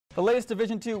The latest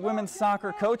Division II women's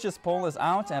soccer coaches poll is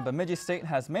out, and Bemidji State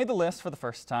has made the list for the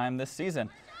first time this season.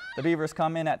 The Beavers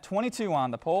come in at 22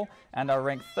 on the poll and are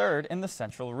ranked third in the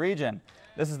Central region.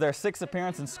 This is their sixth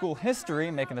appearance in school history,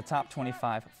 making the top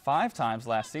 25 5 times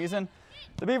last season.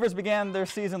 The Beavers began their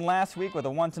season last week with a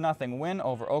 1-0 win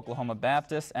over Oklahoma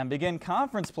Baptist and begin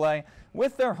conference play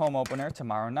with their home opener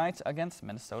tomorrow night against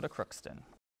Minnesota Crookston.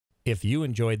 If you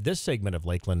enjoyed this segment of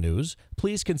Lakeland News,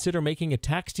 please consider making a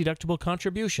tax-deductible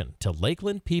contribution to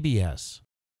Lakeland PBS.